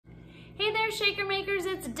Hey there, Shaker Makers,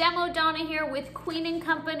 it's Demo Donna here with Queen &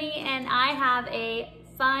 Company, and I have a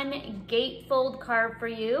fun gatefold card for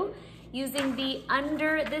you using the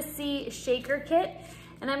Under the Sea Shaker Kit.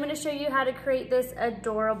 And I'm gonna show you how to create this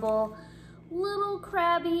adorable little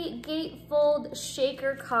crabby gatefold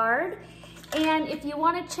shaker card. And if you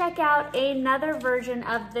wanna check out another version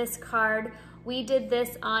of this card, we did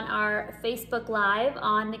this on our Facebook Live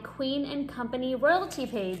on the Queen & Company royalty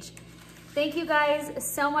page. Thank you guys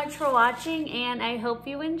so much for watching, and I hope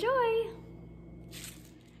you enjoy.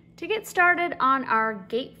 To get started on our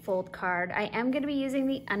gatefold card, I am going to be using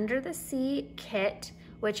the Under the Sea kit,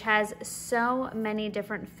 which has so many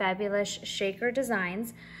different fabulous shaker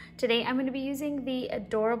designs. Today I'm going to be using the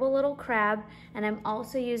adorable little crab, and I'm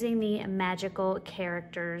also using the magical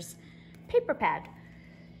characters paper pad.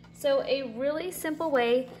 So a really simple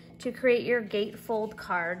way to create your gatefold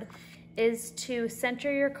card is to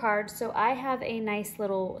center your card. So I have a nice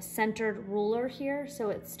little centered ruler here. So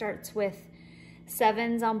it starts with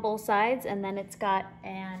 7s on both sides, and then it's got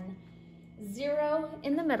an 0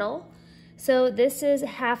 in the middle. So this is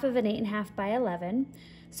half of an 8.5 by 11.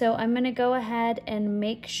 So I'm gonna go ahead and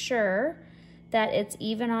make sure that it's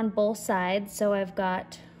even on both sides. So I've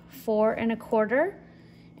got 4 1/4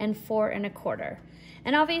 and 4 1/4.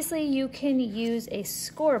 And obviously you can use a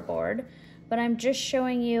scoreboard, but I'm just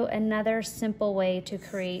showing you another simple way to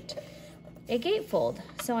create a gatefold.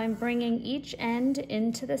 So I'm bringing each end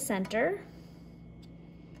into the center.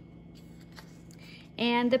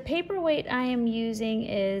 And the paper weight I am using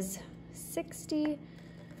is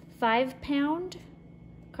 65-pound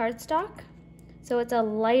cardstock. So it's a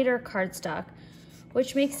lighter cardstock,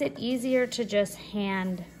 which makes it easier to just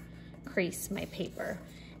hand crease my paper.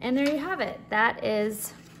 And there you have it. That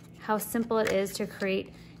is how simple it is to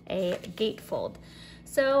create a gatefold.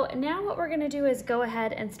 So now what we're gonna do is go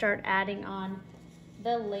ahead and start adding on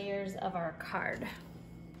the layers of our card.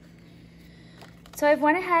 So I've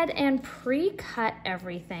went ahead and pre-cut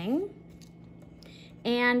everything.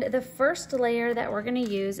 And the first layer that we're gonna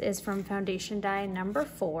use is from foundation die number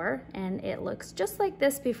 4, and it looks just like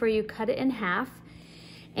this before you cut it in half.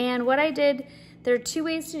 And what I did, there are 2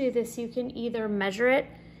 ways to do this. You can either measure it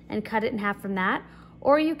and cut it in half from that,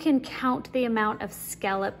 or you can count the amount of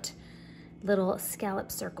little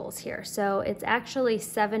scallop circles here. So it's actually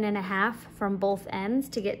 7.5 from both ends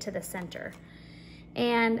to get to the center.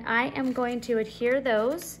 And I am going to adhere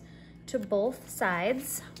those to both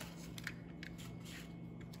sides.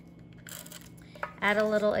 Add a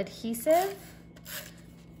little adhesive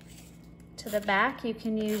to the back. You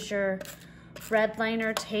can use your red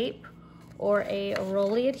liner tape or a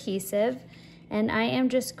rolly adhesive. And I am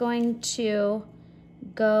just going to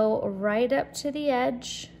go right up to the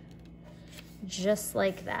edge, just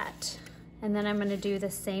like that. And then I'm gonna do the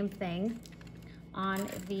same thing on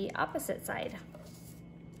the opposite side.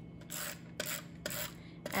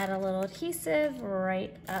 Add a little adhesive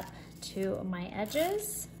right up to my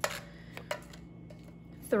edges.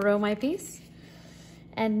 Throw my piece,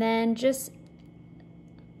 and then just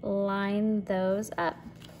line those up.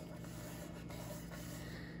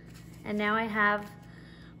 And now I have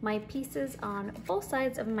my pieces on both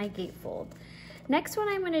sides of my gatefold. Next one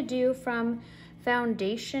I'm gonna do from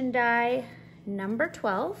foundation die number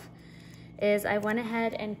 12 is I went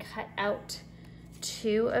ahead and cut out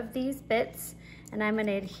 2 of these bits, and I'm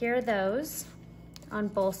gonna adhere those on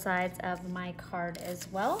both sides of my card as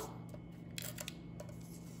well.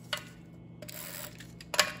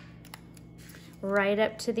 Right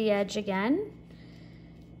up to the edge again.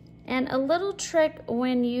 And a little trick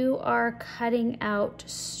when you are cutting out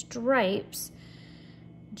stripes,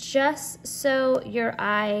 just so your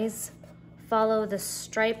eyes follow the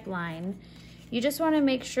stripe line, you just want to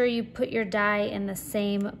make sure you put your die in the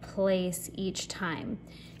same place each time.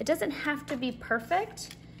 It doesn't have to be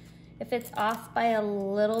perfect. If it's off by a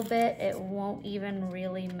little bit, it won't even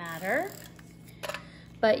really matter.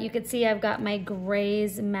 But you can see I've got my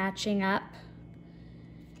grays matching up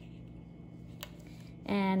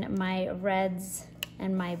and my reds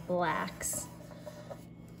and my blacks,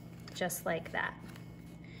 just like that.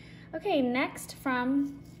 Okay, next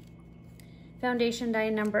from foundation die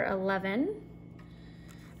number 11,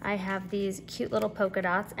 I have these cute little polka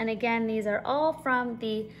dots. And again, these are all from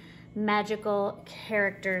the Magical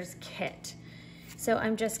Characters kit. So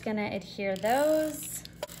I'm just gonna adhere those.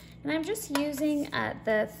 And I'm just using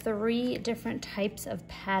the 3 different types of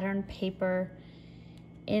pattern paper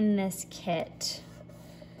in this kit,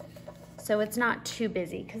 so it's not too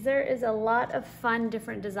busy, because there is a lot of fun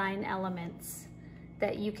different design elements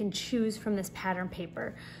that you can choose from this pattern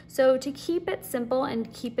paper. So to keep it simple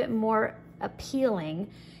and keep it more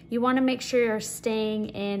appealing, you want to make sure you're staying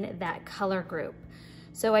in that color group.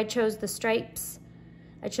 So I chose the stripes,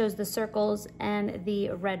 I chose the circles, and the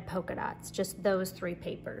red polka dots, just those 3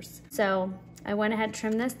 papers. So I went ahead and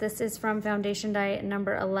trimmed this. This is from Foundation Die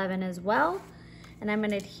number 11 as well. And I'm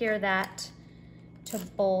going to adhere that to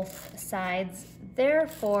both sides.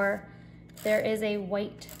 Therefore, there is a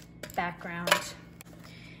white background.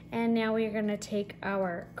 And now we're going to take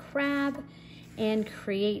our crab and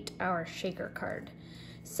create our shaker card.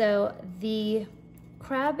 So the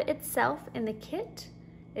crab itself in the kit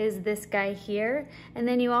is this guy here, and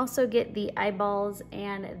then you also get the eyeballs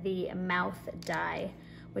and the mouth die,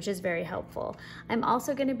 which is very helpful. I'm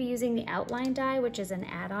also going to be using the outline die, which is an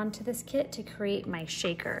add-on to this kit, to create my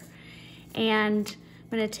shaker. And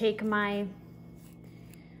I'm going to take my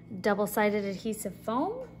double-sided adhesive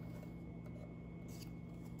foam,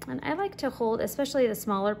 and I like to hold, especially the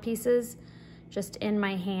smaller pieces, just in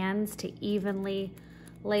my hands to evenly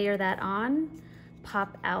layer that on,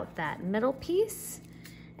 pop out that middle piece,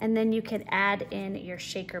 and then you can add in your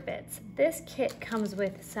shaker bits. This kit comes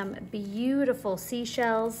with some beautiful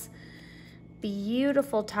seashells,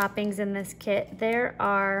 beautiful toppings in this kit. There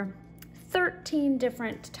are 13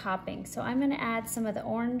 different toppings. So I'm gonna add some of the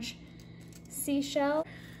orange seashell.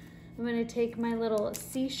 I'm gonna take my little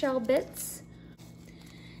seashell bits,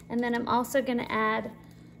 and then I'm also gonna add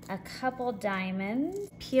a couple diamonds,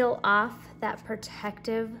 peel off that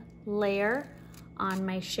protective layer on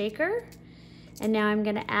my shaker. And now I'm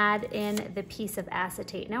gonna add in the piece of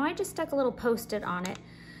acetate. Now I just stuck a little Post-it on it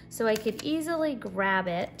so I could easily grab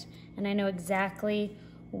it, and I know exactly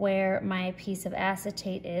where my piece of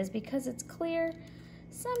acetate is because it's clear.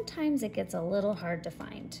 Sometimes it gets a little hard to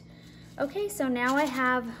find. Okay, so now I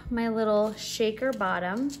have my little shaker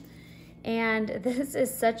bottom, and this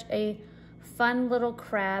is such a fun little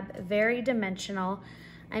crab, very dimensional.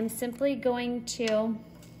 I'm simply going to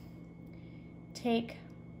take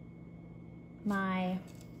my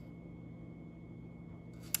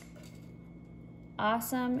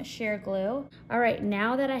awesome sheer glue. All right,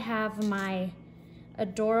 now that I have my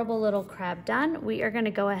adorable little crab done, we are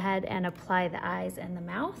gonna go ahead and apply the eyes and the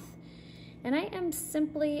mouth. And I am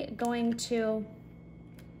simply going to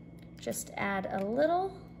just add a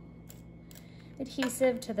little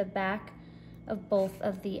adhesive to the back of both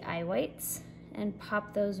of the eye whites and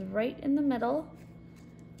pop those right in the middle.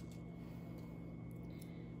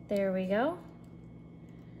 There we go.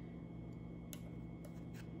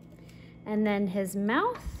 And then his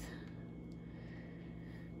mouth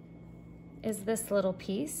is this little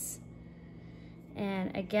piece.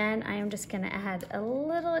 And again, I am just gonna add a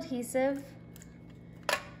little adhesive.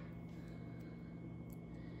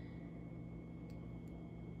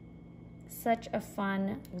 Such a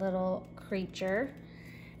fun little creature.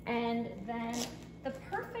 And then the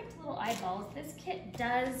perfect little eyeballs. This kit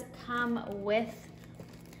does come with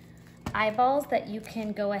eyeballs that you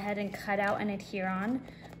can go ahead and cut out and adhere on.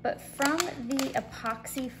 But from the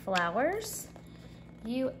epoxy flowers,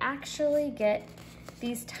 you actually get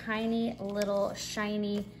these tiny little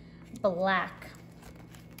shiny black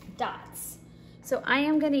dots. So I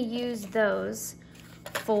am gonna use those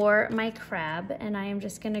for my crab, and I am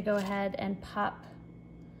just gonna go ahead and pop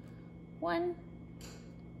one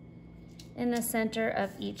in the center of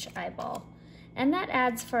each eyeball. And that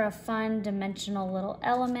adds for a fun dimensional little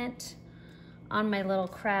element on my little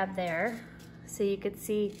crab there. So you could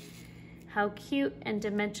see how cute and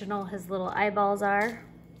dimensional his little eyeballs are.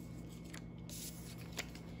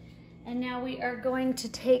 And now we are going to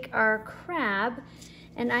take our crab,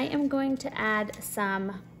 and I am going to add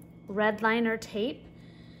some red liner tape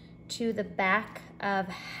to the back of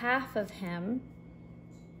half of him,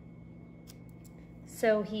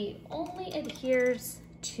 so he only adheres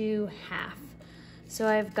to half. So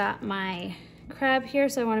I've got my crab here,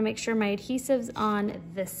 so I want to make sure my adhesive's on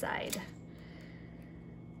this side.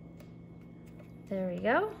 There we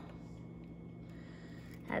go.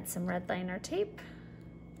 Add some red liner tape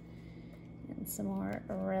and some more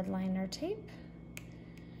red liner tape.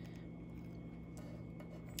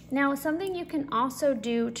 Now, something you can also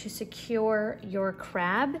do to secure your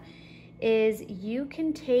crab is you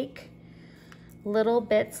can take little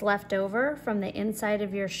bits left over from the inside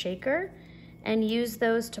of your shaker and use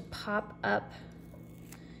those to pop up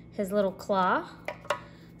his little claw.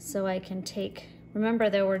 So I can take, remember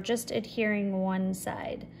though, we're just adhering one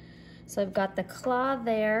side. So I've got the claw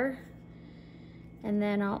there, and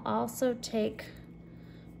then I'll also take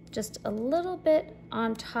just a little bit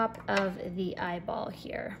on top of the eyeball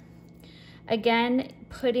here. Again,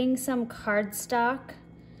 putting some cardstock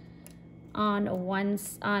on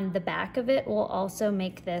the back of it will also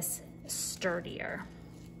make this sturdier.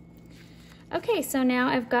 Okay, so now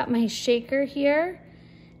I've got my shaker here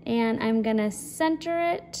and I'm gonna center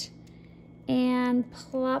it and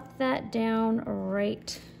plop that down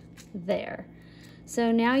right there.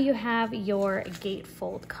 So now you have your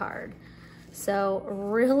gatefold card. So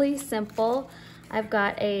really simple. I've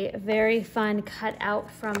got a very fun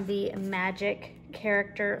cutout from the Magic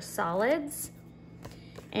character solids.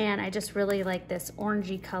 And I just really like this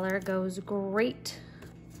orangey color. It goes great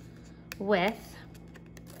with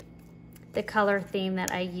the color theme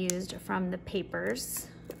that I used from the papers.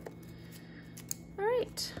 All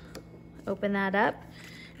right, open that up.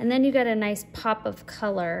 And then you get a nice pop of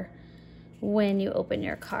color when you open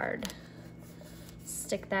your card.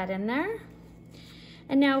 Stick that in there.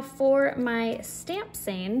 And now for my stamp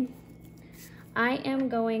saying, I am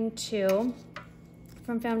going to,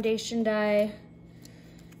 from foundation die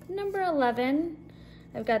number 11,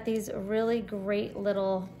 I've got these really great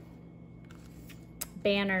little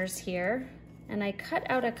banners here. And I cut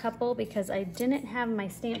out a couple because I didn't have my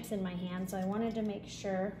stamps in my hand, so I wanted to make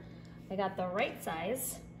sure I got the right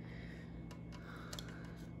size.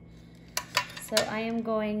 So I am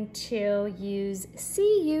going to use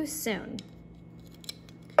 "See You Soon."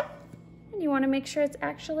 And you want to make sure it's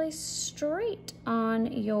actually straight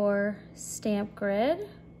on your stamp grid.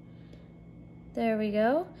 There we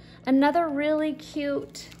go. Another really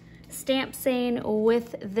cute stamp saying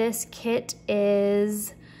with this kit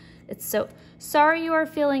is, it's so, sorry you are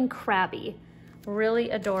feeling crabby. Really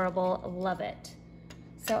adorable, love it.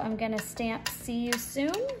 So I'm gonna stamp "See You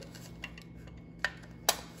Soon."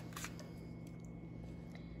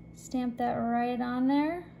 Stamp that right on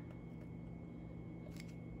there.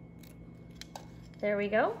 There we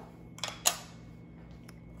go.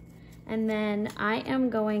 And then I am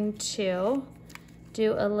going to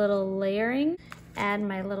do a little layering, add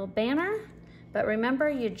my little banner, but remember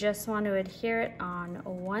you just want to adhere it on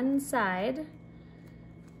one side.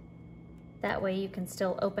 That way you can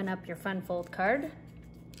still open up your fun fold card.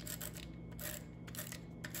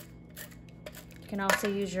 You can also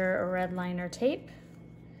use your red liner tape.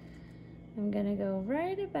 I'm gonna go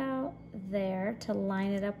right about there to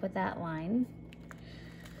line it up with that line.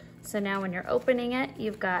 So now when you're opening it,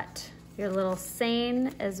 you've got your little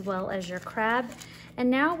seine as well as your crab. And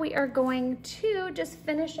now we are going to just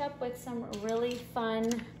finish up with some really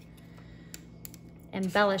fun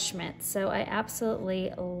embellishments. So I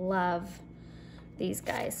absolutely love these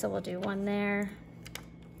guys. So we'll do one there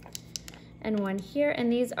and one here. And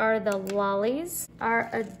these are the lollies, our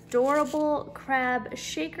adorable crab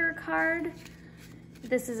shaker card.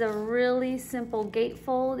 This is a really simple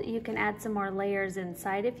gatefold. You can add some more layers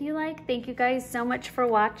inside if you like. Thank you guys so much for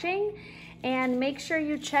watching. And make sure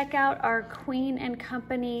you check out our Queen &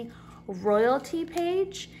 Company royalty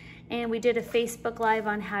page. And we did a Facebook Live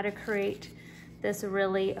on how to create this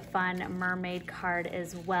really fun mermaid card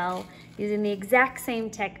as well, using the exact same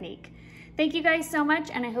technique. Thank you guys so much,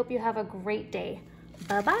 and I hope you have a great day.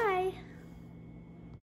 Bye-bye.